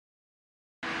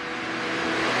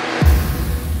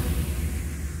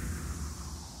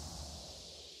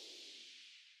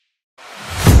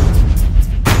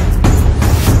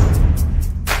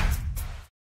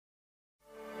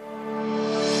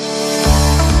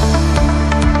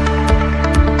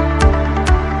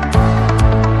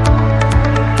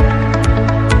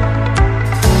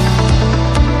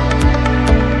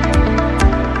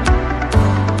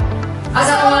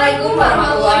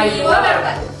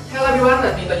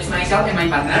introduce myself and my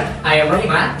partner. I am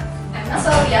Rohima. I'm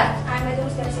Nasolia. I'm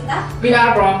Sinta. We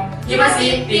are from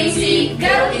HIMASIP ITG-C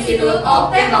Garut Institut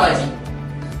of Technology.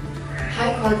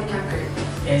 High quality concrete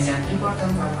is an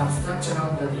important part of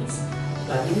structural buildings,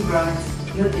 building grounds,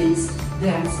 buildings,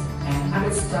 dams, and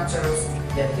other structures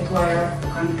that require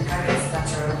concrete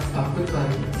structure of good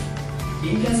quality.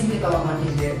 The increasing development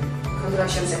in the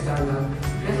construction sector will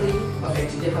greatly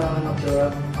affect the development of the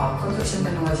world of construction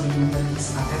technology in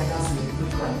buildings materials with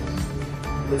good quality,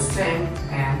 good strength,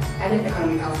 and added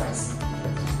economical price.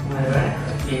 However,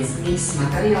 these mixed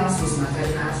materials with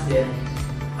materials that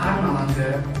are no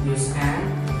longer used and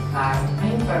are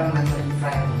environmentally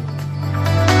friendly.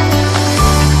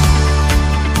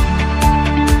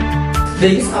 The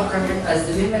use of concrete as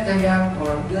the main material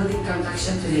for building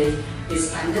construction today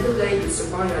is undoubtedly its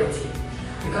superiority.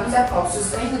 The concept of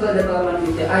sustainable development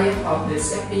with the aim of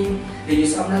shaping the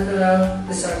use of natural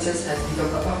resources has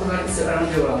become popular around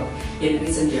the world in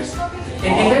recent years.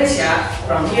 In Indonesia,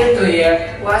 from year to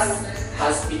year, waste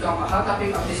has become a hot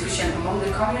topic of discussion among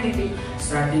the community,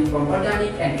 starting from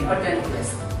organic and inorganic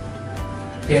waste.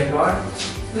 Therefore,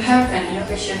 we have an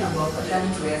innovation about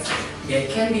organic waste that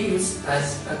can be used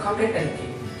as a concrete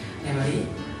additive, namely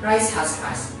rice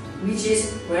husk, which is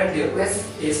where the waste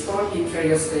is stored in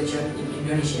various regions in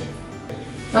Indonesia.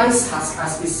 Rice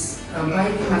husk is a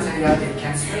binding material that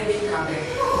can strengthen concrete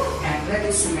and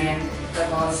reduce cement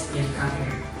levels in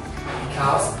concrete,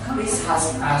 because these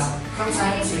husk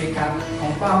contain silicon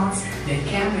compounds that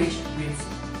can reach with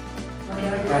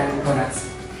other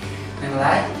products,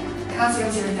 like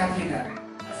calcium silicate thinner.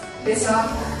 This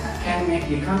can make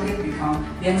the concrete become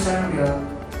denser, will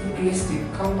increase the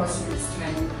composite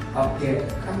strength of the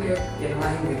concrete in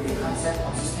line with the concept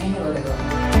of sustainable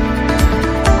development.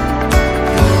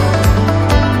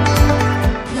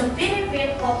 The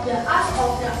benefit of the use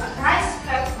of the rice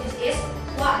husk is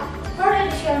 1. For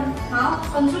additional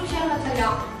construction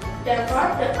material.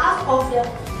 Therefore, the use of the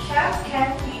husk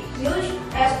can be used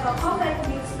as a concrete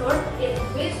mixture in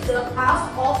which the use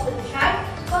of the husk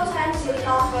contains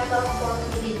silicon metal for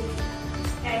building,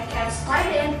 and can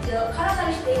strengthen the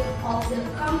characteristic of the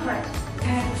concrete.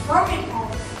 And working on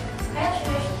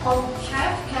patches of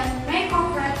shape can make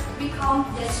concrete become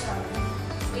denser,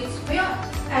 which will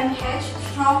enhance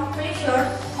strong pressure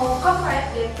of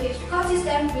concrete that is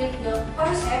consistent with the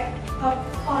concept of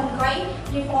ongoing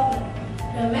development.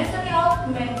 The material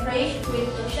managed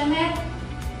with the cement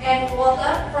and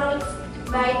water produced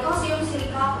by calcium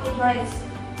silicate membranes.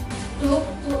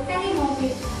 To animal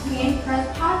feed means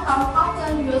restaurants are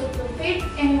often used to feed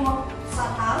animals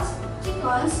such as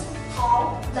chickens,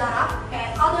 cow, duck,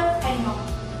 and other animals.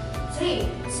 3.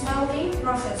 Smelting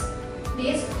process.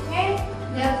 This means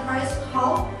that rice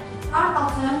hulls are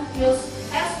often used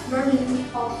as burning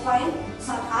of grain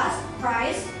such as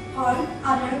rice, corn,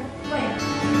 other grains.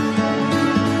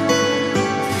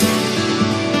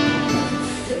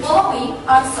 The following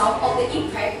are some of the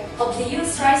impact of the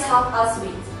used rice husk as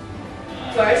waste.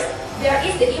 First, there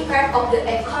is the impact of the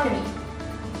economy.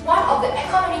 One of the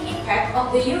economic impact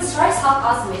of the used rice husk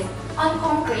as waste on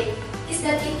concrete is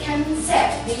that it can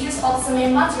save the use of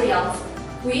cement materials,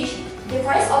 which the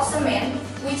price of cement,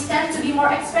 which tends to be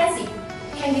more expensive,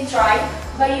 can be tried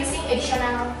by using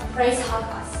additional rice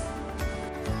husk.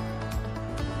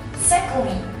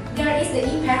 Secondly, there is the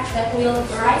impact that will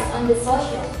arise on the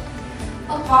social.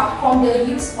 Apart from the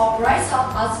use of rice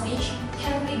husk which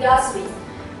can be dealt with,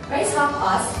 rice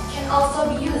husk can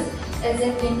also be used as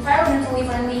an environmentally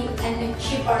friendly and a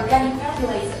cheap organic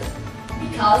fertilizer,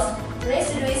 because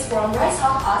residues from rice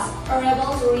husk are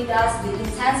able to reduce the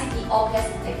intensity of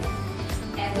pesticides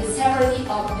and the severity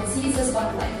of diseases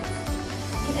on plants.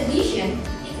 In addition,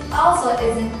 it also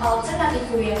is an alternative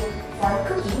fuel for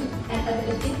cooking and an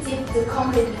additive to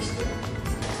concrete mixture.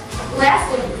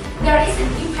 Lastly, there is an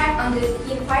impact on the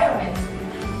environment.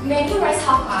 Many rice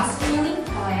husk milling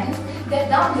plants that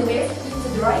dump the waste into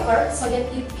the river so that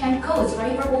it can cause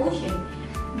river pollution.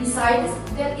 Besides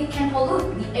that, it can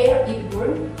pollute the air if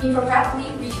burned imperfectly,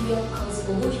 which will cause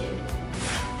pollution.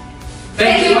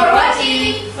 Thank you for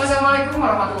watching. Wassalamualaikum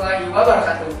warahmatullahi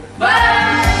wabarakatuh.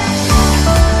 Bye.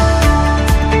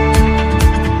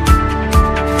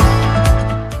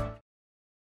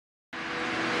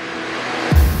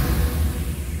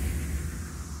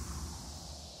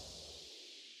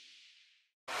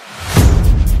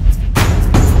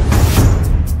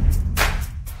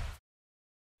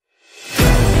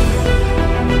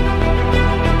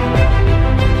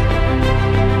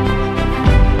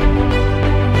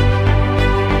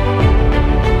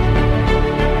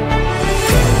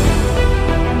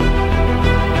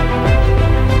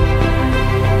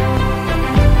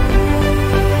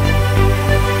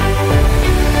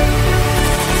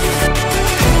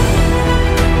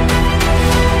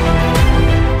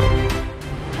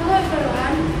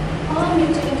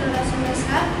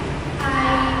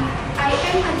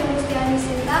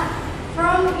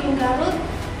 in Garut.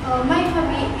 My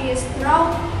hobby is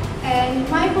rock, and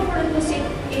my favorite music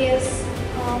is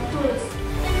blues.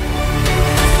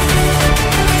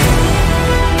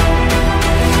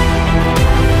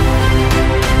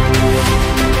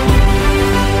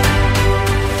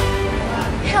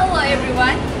 Hello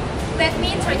everyone, let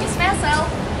me introduce myself.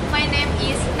 My name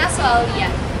is Naswalia.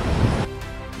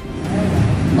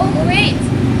 Oh wait,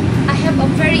 I have a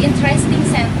very interesting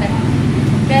sentence.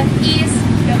 That is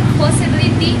the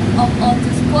possibility of all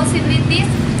those possibilities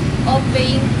of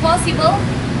being possible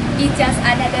is just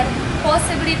another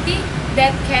possibility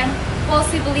that can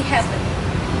possibly happen.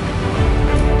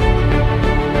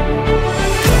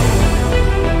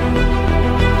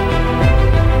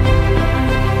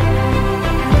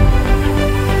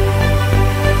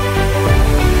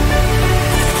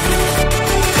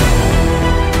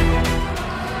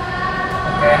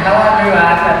 Hello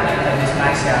everyone, let me introduce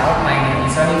myself. My name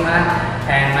is Sonima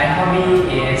and my hobby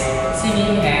is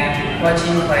singing and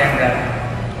watching Korean drama.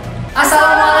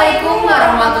 Assalamualaikum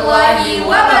warahmatullahi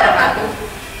wabarakatuh.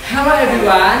 Hello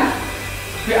everyone,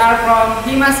 we are from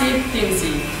HIMASIP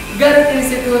ITG-C, Garut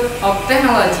Institut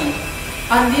Teknologi.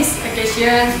 On this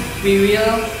occasion, we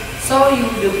will show you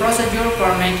the procedure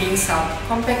for making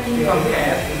self-compacting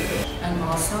concrete and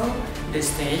also the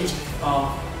stage of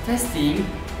testing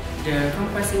the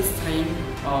composite strength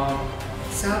of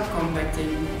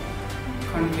self-compacting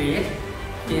concrete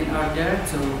in order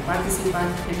to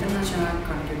participate international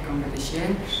concrete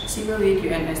competition Civilweek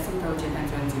UNS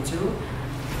 2022.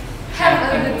 Have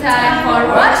a good time for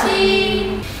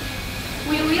watching!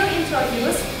 We will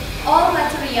introduce all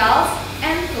materials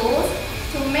and tools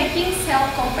to making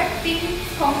self-compacting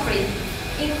concrete.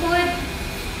 Include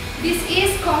this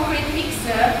is concrete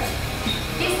mixer,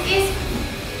 this is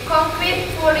concrete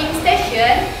pouring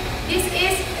station, this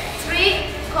is 3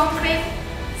 concrete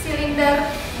cylinder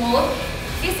mold,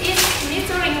 this is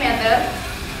metering meter,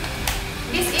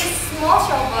 this is small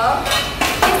shovel,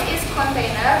 this is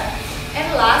container,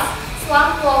 and last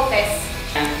slump flow test.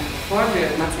 And for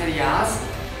the materials,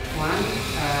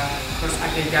 coarse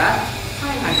aggregate,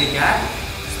 fine aggregate,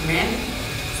 cement,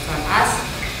 stone ash,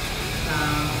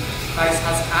 rice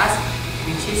husk ash,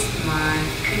 which is my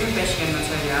innovation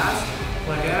materials,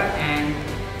 water and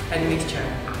mixture.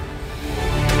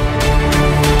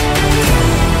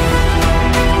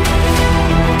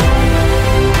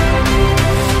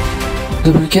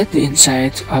 Lubricate the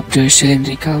inside of the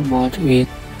cylindrical mold with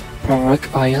paraffin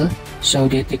oil so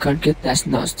that the concrete does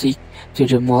not stick to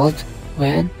the mold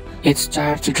when it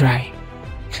starts to dry.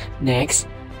 Next,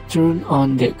 turn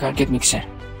on the concrete mixer.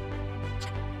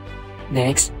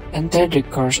 Next, enter the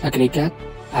coarse aggregate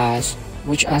as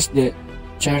much as the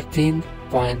 13.2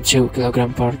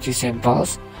 kg for 3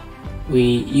 samples.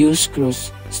 We use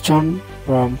crushed stone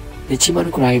from the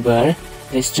Civilweek.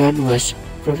 The stone was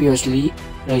previously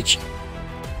reached,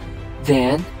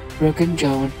 then broken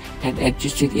down and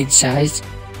adjusted in size.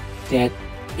 That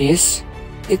is,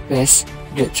 it passed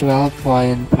the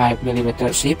 12.5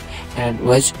 mm shape and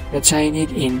was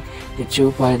retained in the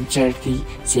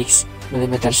 2.36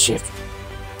 mm shape.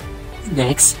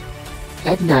 Next,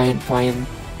 add 9.6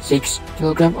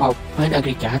 kg of fine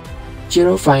aggregate,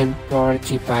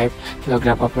 0.45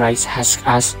 kg of rice husk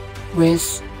ash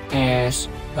with as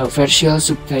a partial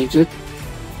substitute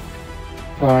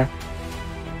for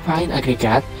fine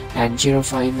aggregate and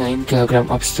 0.9 kg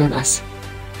of stone ash.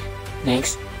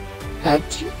 Next, add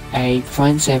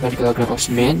 8.7 kg of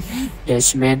cement. The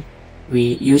cement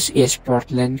we use is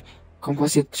Portland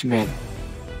composite cement.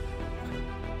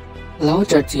 Allow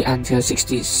 30 until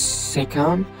 60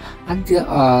 seconds until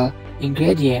all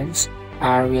ingredients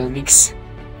are well mixed.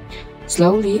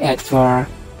 Slowly add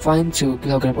 4.2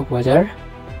 kg of water.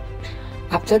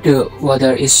 After the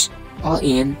water is all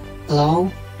in,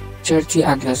 allow 30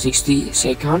 until 60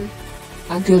 seconds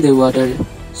until the water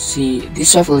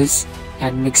dissolves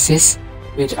and mixes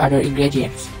with other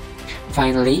ingredients.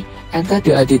 Finally, enter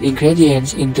the added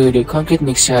ingredients into the concrete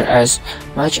mixture as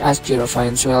much as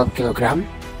 0.12 kg.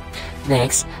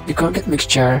 Next, the concrete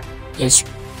mixture is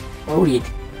poured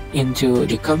into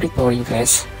the concrete pouring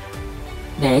press.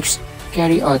 Next,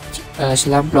 carry out a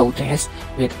slump flow test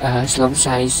with a slump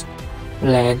size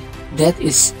blend that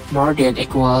is more than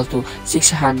equal to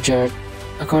 600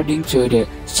 according to the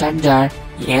standard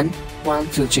EN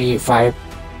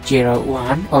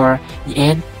 123501 or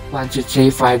EN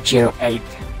 123508.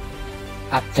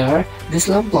 After the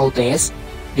slump flow test,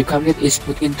 the concrete is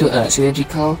put into a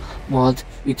cylindrical mold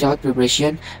without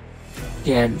vibration,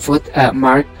 then put a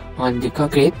mark on the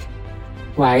concrete.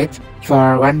 Wait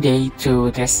for 1 day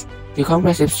to test the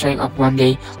compressive strength of 1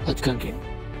 day hot concrete.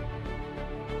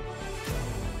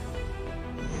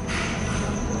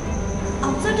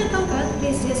 conquer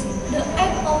this is the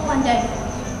aim of one day.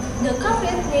 The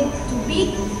conflict needs to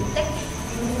be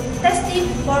tested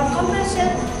for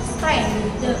compression strength.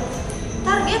 The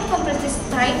target compression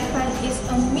strength is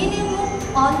a minimum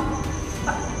on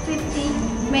 50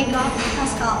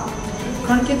 megapascal.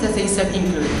 Concrete testing steps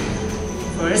include: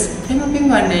 first, removing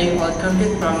one day old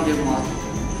concrete from the mold.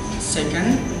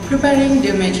 Second, preparing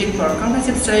the machine for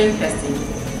compressive strength testing.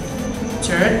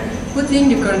 Third, putting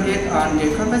the concrete on the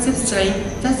compressive strength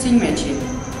testing machine.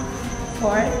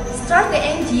 Fourth, start the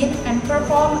engine and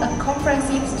perform a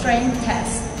compressive strength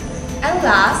test. And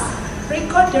last,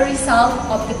 record the result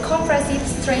of the compressive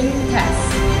strength test.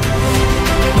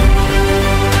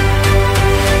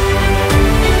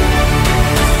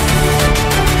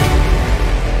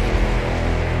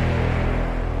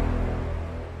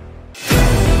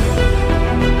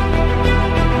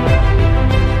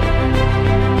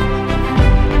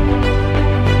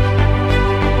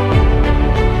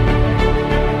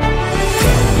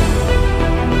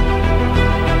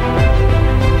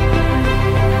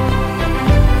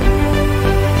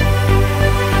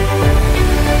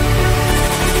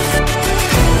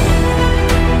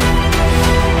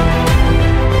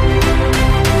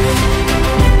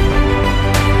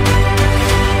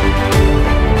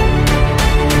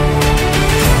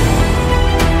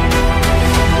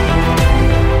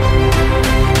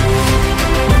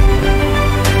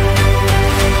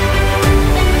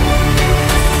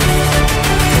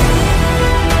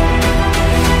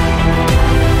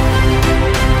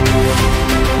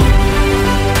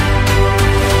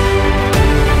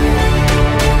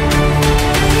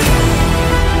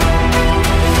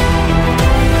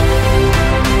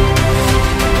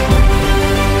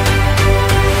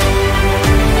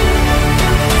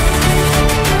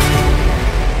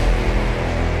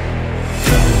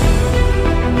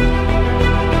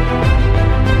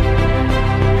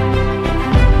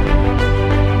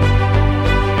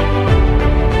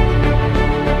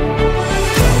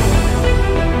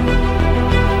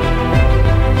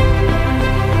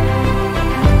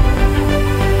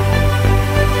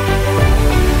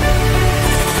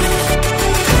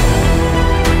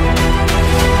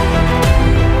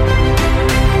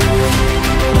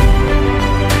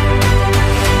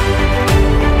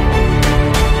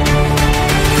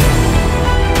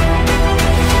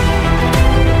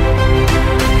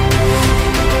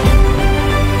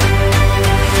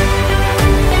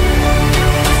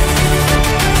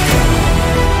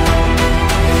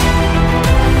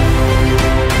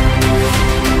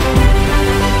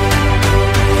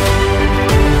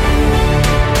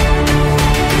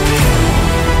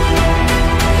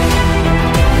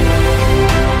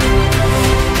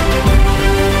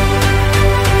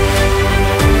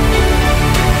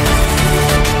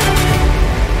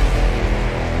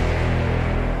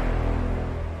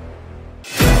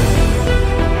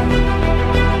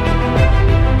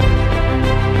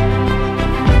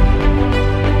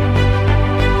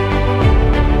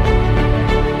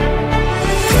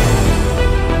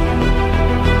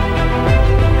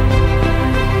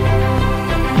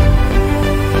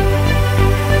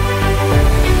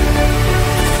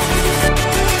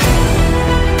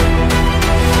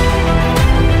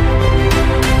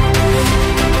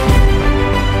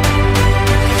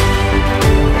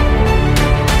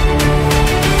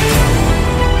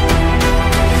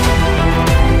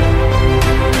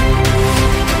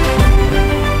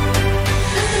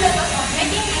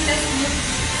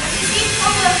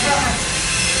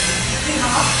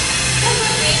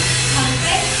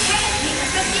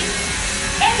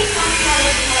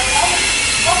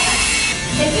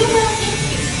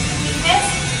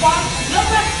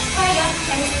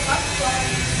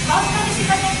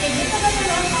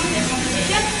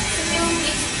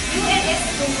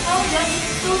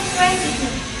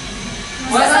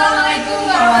 Wassalamualaikum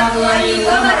warahmatullahi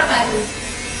wabarakatuh.